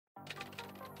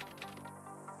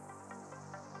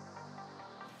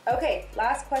Okay,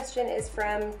 last question is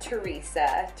from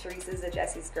Teresa. Teresa's a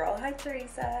Jessie's girl. Hi,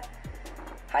 Teresa.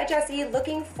 Hi, Jessie.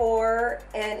 Looking for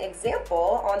an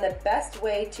example on the best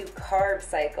way to carb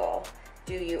cycle.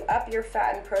 Do you up your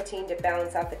fat and protein to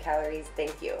balance out the calories?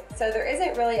 Thank you. So there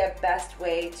isn't really a best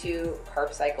way to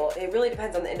carb cycle. It really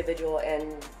depends on the individual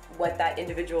and what that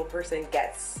individual person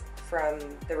gets from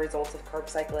the results of carb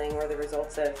cycling or the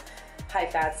results of high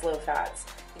fats, low fats.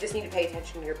 You just need to pay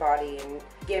attention to your body and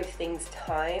give things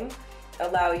time.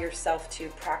 Allow yourself to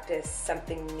practice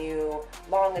something new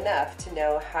long enough to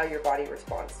know how your body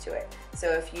responds to it. So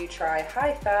if you try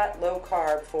high fat, low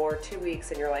carb for 2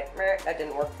 weeks and you're like, meh, that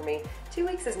didn't work for me, 2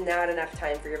 weeks is not enough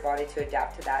time for your body to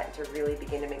adapt to that and to really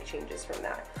begin to make changes from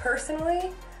that.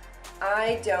 Personally,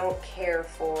 I don't care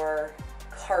for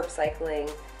carb cycling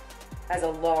as a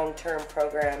long-term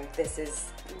program. This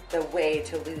is the way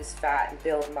to lose fat and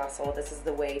build muscle. This is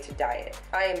the way to diet.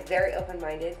 I am very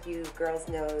open-minded. You girls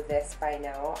know this by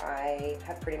now. I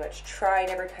have pretty much tried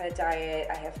every kind of diet.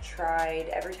 I have tried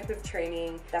every type of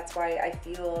training. That's why I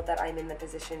feel that I'm in the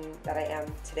position that I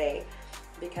am today,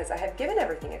 because I have given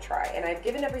everything a try and I've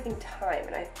given everything time,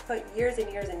 and I've put years and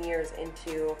years and years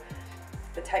into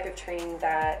the type of training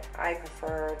that I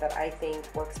prefer, that I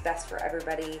think works best for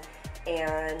everybody.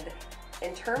 And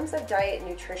in terms of diet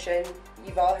and nutrition,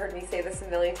 you've all heard me say this a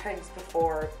million times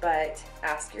before, but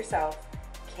ask yourself,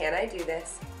 can I do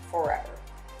this forever?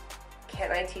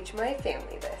 Can I teach my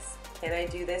family this? Can I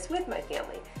do this with my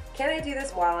family? Can I do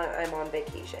this while I'm on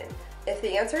vacation? If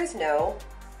the answer is no,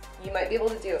 you might be able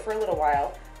to do it for a little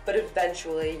while, but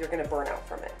eventually you're gonna burn out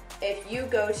from it. If you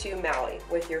go to Maui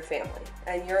with your family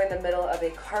and you're in the middle of a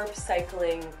carb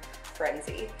cycling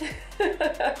frenzy,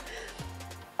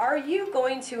 are you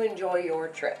going to enjoy your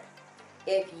trip?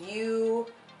 If you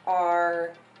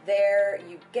are there,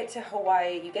 you get to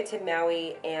Hawaii, you get to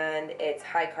Maui, and it's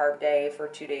high carb day for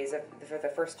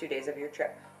the first 2 days of your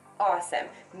trip. Awesome.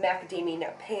 Macadamia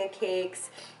nut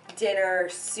pancakes, dinner,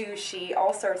 sushi,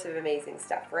 all sorts of amazing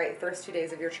stuff, right? First 2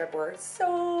 days of your trip were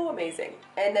so amazing.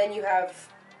 And then you have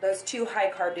those 2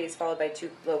 high carb days followed by 2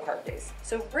 low carb days.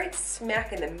 So right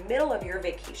smack in the middle of your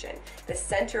vacation, the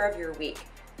center of your week,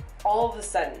 all of a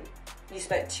sudden, you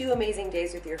spent 2 amazing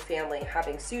days with your family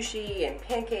having sushi and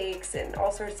pancakes and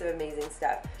all sorts of amazing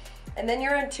stuff. And then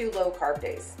you're on 2 low carb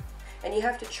days and you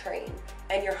have to train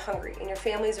and you're hungry and your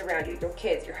family's around you, your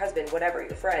kids, your husband, whatever,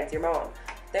 your friends, your mom.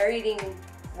 They're eating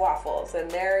waffles and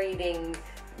they're eating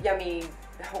yummy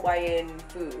Hawaiian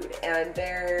food and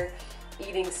they're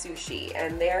eating sushi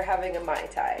and they're having a Mai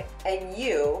Tai, and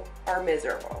you are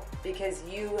miserable because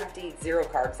you have to eat 0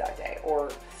 carbs that day, or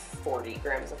 40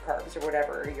 grams of carbs, or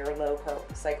whatever your low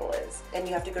carb cycle is, and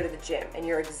you have to go to the gym and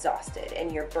you're exhausted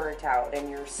and you're burnt out and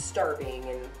you're starving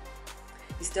and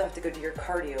you still have to go do your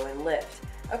cardio and lift.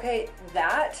 Okay,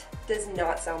 that does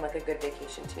not sound like a good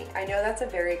vacation to me. I know that's a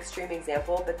very extreme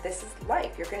example, but this is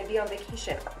life. You're going to be on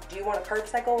vacation. Do you want to carb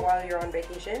cycle while you're on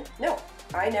vacation? No,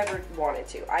 I never wanted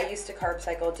to. I used to carb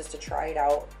cycle just to try it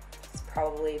out. It's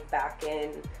probably back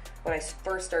in when I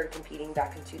first started competing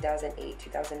back in 2008,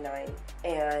 2009,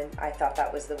 and I thought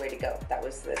that was the way to go. That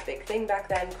was the big thing back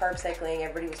then, carb cycling.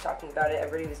 Everybody was talking about it.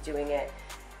 Everybody was doing it.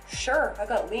 Sure, I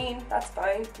got lean, that's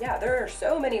fine. Yeah, there are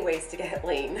so many ways to get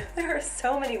lean. There are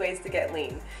so many ways to get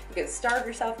lean. You can starve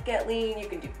yourself to get lean, you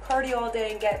can do cardio all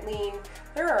day and get lean.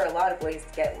 There are a lot of ways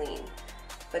to get lean,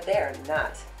 but they are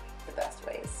not the best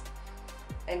ways.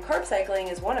 And carb cycling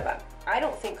is one of them. I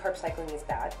don't think carb cycling is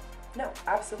bad. No,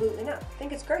 absolutely not. I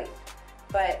think it's great.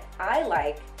 But I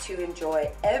like to enjoy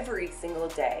every single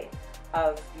day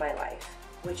of my life,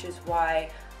 which is why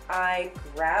I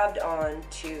grabbed on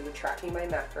to tracking my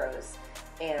macros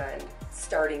and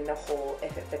starting the whole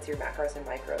if it fits your macros and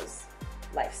micros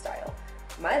lifestyle.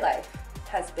 My life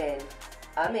has been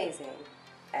amazing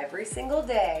every single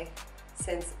day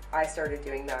since I started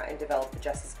doing that and developed the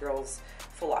Jessie's Girls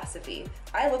philosophy.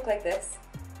 I look like this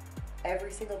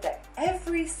every single day.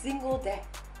 Every single day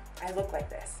I look like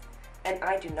this. And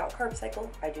I do not carb cycle.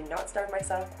 I do not starve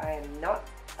myself. I am not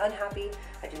unhappy.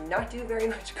 I do not do very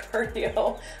much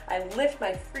cardio. I lift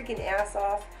my freaking ass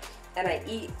off and I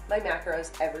eat my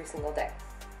macros every single day.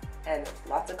 And there's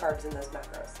lots of carbs in those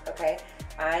macros, okay?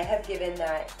 I have given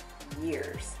that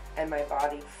years, and my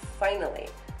body finally,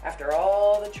 after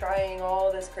all the trying,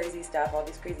 all this crazy stuff, all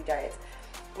these crazy diets,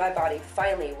 my body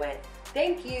finally went,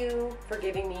 thank you for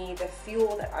giving me the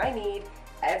fuel that I need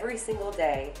every single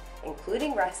day,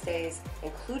 including rest days,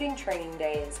 including training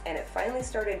days, and it finally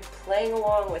started playing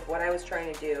along with what I was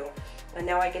trying to do. And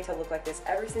now I get to look like this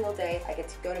every single day. I get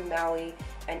to go to Maui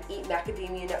and eat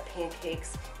macadamia nut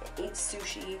pancakes and eat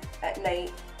sushi at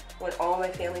night when all my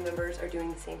family members are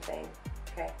doing the same thing.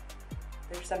 okay?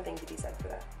 There's something to be said for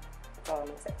that. That's all I'm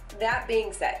gonna say. That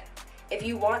being said, if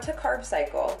you want to carb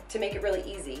cycle, to make it really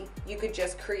easy, you could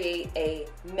just create a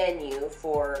menu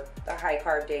for the high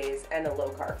carb days and the low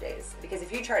carb days. Because if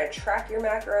you try to track your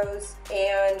macros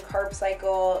and carb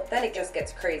cycle, then it just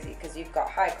gets crazy because you've got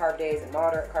high carb days and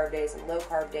moderate carb days and low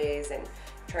carb days, and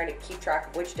trying to keep track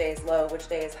of which day is low, which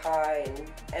day is high,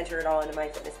 and enter it all into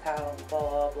MyFitnessPal and blah,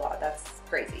 blah, blah. That's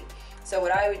crazy. So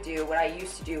what I would do, what I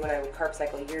used to do when I would carb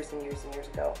cycle years and years and years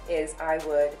ago, is I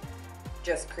would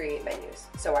just create menus.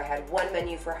 So I had one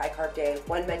menu for high carb day,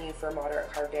 one menu for moderate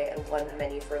carb day, and one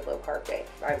menu for low carb day.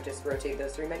 I would just rotate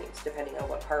those 3 menus depending on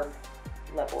what carb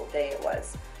level day it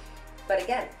was. But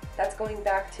again, that's going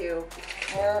back to,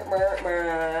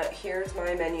 here's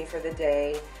my menu for the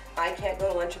day. I can't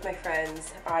go to lunch with my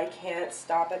friends. I can't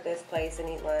stop at this place and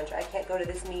eat lunch. I can't go to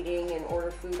this meeting and order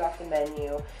food off the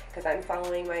menu because I'm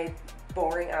following my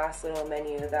boring ass little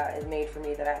menu that is made for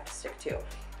me that I have to stick to.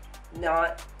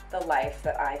 Not the life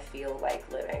that I feel like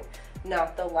living.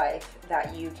 Not the life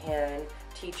that you can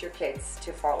teach your kids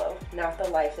to follow. Not the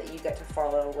life that you get to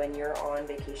follow when you're on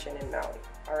vacation in Maui.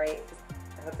 All right?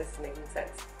 I hope this is making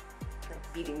sense. I'm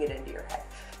beating it into your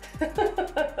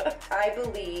head. I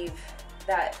believe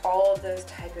that all of those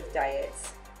type of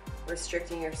diets,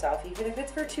 restricting yourself, even if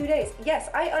it's for 2 days. Yes,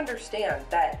 I understand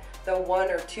that the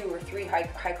 1 or 2 or 3 high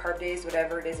carb days,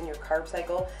 whatever it is in your carb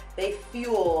cycle, they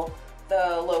fuel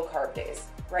the low carb days,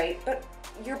 right? But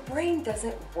your brain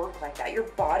doesn't work like that. Your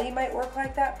body might work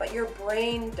like that, but your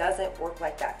brain doesn't work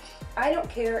like that. I don't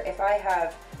care if I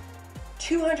have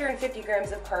 250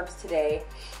 grams of carbs today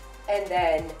and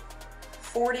then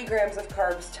 40 grams of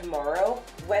carbs tomorrow.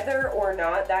 Whether or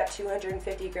not that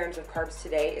 250 grams of carbs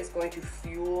today is going to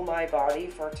fuel my body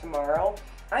for tomorrow,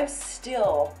 I'm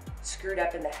still screwed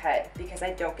up in the head because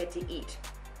I don't get to eat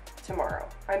tomorrow.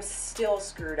 I'm still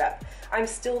screwed up. I'm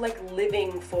still like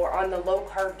living for, on the low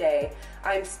carb day,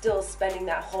 I'm still spending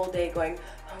that whole day going,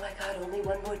 oh my God, only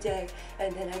one more day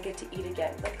and then I get to eat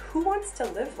again. Like, who wants to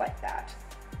live like that?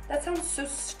 That sounds so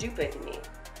stupid to me.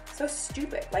 So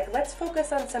stupid. Like, let's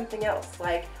focus on something else,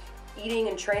 like eating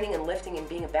and training and lifting and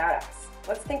being a badass.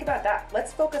 Let's think about that.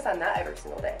 Let's focus on that every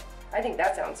single day. I think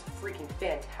that sounds freaking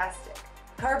fantastic.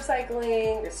 Carb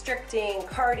cycling, restricting,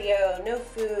 cardio, no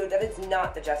food, that is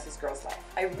not the Jessie's Girl's life.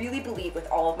 I really believe with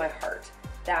all of my heart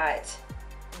that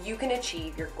you can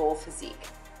achieve your goal physique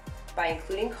by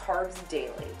including carbs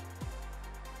daily,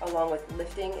 along with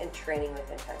lifting and training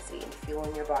with intensity and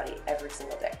fueling your body every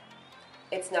single day.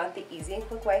 It's not the easy and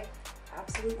quick way,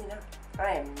 absolutely not.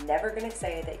 I am never gonna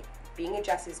say that being a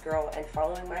Jessie's Girl and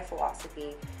following my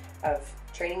philosophy of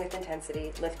training with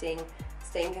intensity, lifting,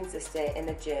 staying consistent in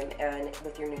the gym and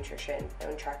with your nutrition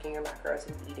and tracking your macros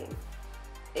and eating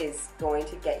is going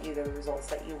to get you the results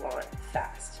that you want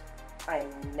fast. I'm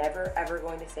never ever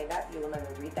going to say that. You will never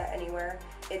read that anywhere.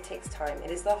 It takes time.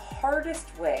 It is the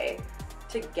hardest way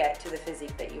to get to the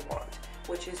physique that you want,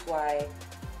 which is why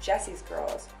Jessie's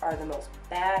Girls are the most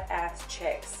badass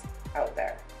chicks out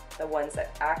there. The ones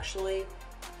that actually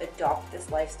adopt this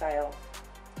lifestyle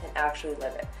and actually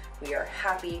live it. We are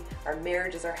happy, our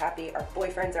marriages are happy, our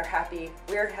boyfriends are happy,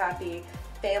 we're happy,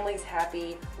 family's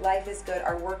happy, life is good,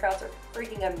 our workouts are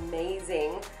freaking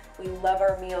amazing. We love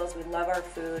our meals, we love our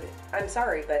food. I'm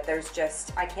sorry, but there's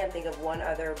just, I can't think of one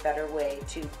other better way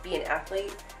to be an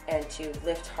athlete and to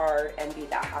lift hard and be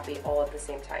that happy all at the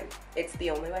same time. It's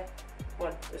the only way.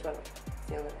 There's one way. It's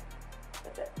the only way.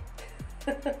 That's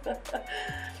it.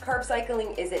 Carb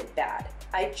cycling isn't bad.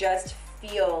 I just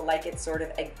feel like it's sort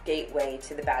of a gateway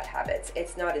to the bad habits.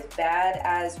 It's not as bad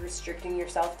as restricting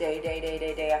yourself day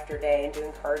after day and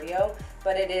doing cardio,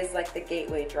 but it is like the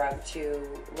gateway drug to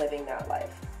living that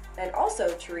life. And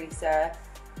also, Teresa,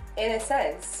 in a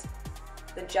sense,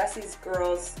 the Jessie's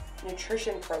Girls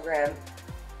nutrition program,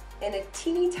 in a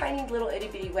teeny tiny little itty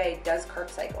bitty way, does carb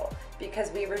cycle because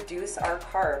we reduce our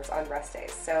carbs on rest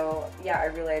days. So yeah, I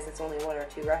realize it's only 1 or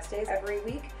 2 rest days every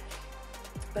week,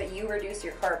 but you reduce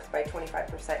your carbs by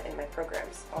 25% in my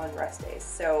programs on rest days.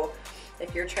 So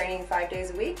if you're training 5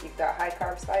 days a week, you've got high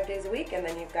carbs 5 days a week, and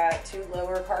then you've got 2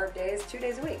 lower carb days 2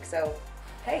 days a week. So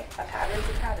hey, a pattern's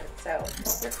a pattern. So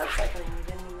you're carb cycling,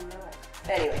 you didn't even know it.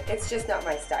 Anyway, it's just not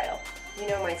my style. You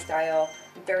know my style.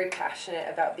 I'm very passionate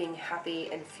about being happy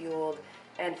and fueled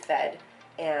and fed,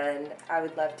 and I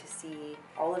would love to see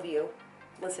all of you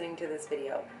listening to this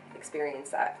video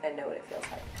experience that and know what it feels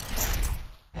like.